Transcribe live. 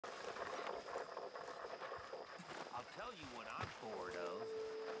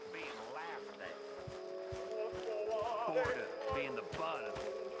forward to being the butt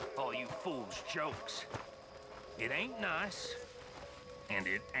of all you fools' jokes. It ain't nice, and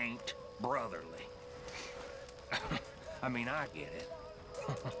it ain't brotherly. I mean, I get it.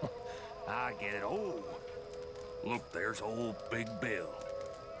 I get it. Oh, look, there's old Big Bill.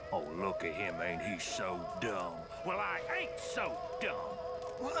 Oh, look at him, ain't he so dumb? Well, I ain't so dumb.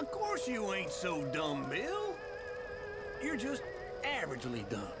 Well, of course you ain't so dumb, Bill. You're just averagely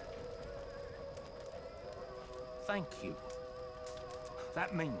dumb. Thank you.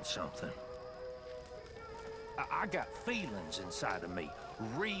 That means something. I got feelings inside of me.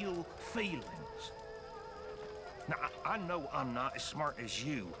 Real feelings. Now, I know I'm not as smart as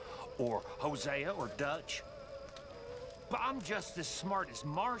you, or Hosea, or Dutch. But I'm just as smart as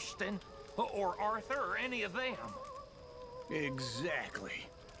Marston, or Arthur, or any of them. Exactly.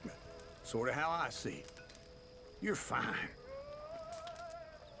 Sort of how I see it. You're fine.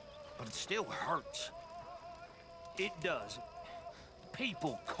 But it still hurts. It does.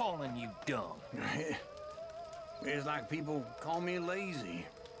 People calling you dumb. It's like people call me lazy.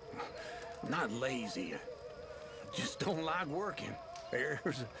 I'm not lazy. I just don't like working.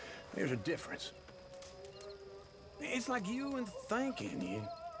 There's a difference. It's like you and thinking.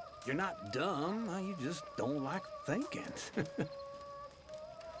 You're not dumb, you just don't like thinking.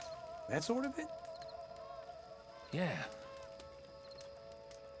 That sort of it? Yeah.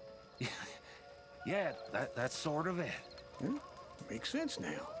 Yeah, that's sort of it. Makes sense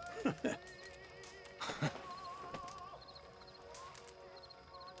now.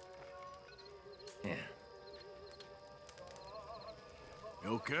 Yeah. You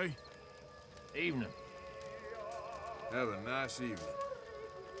okay? Evening. Have a nice evening.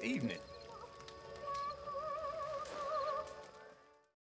 Evening.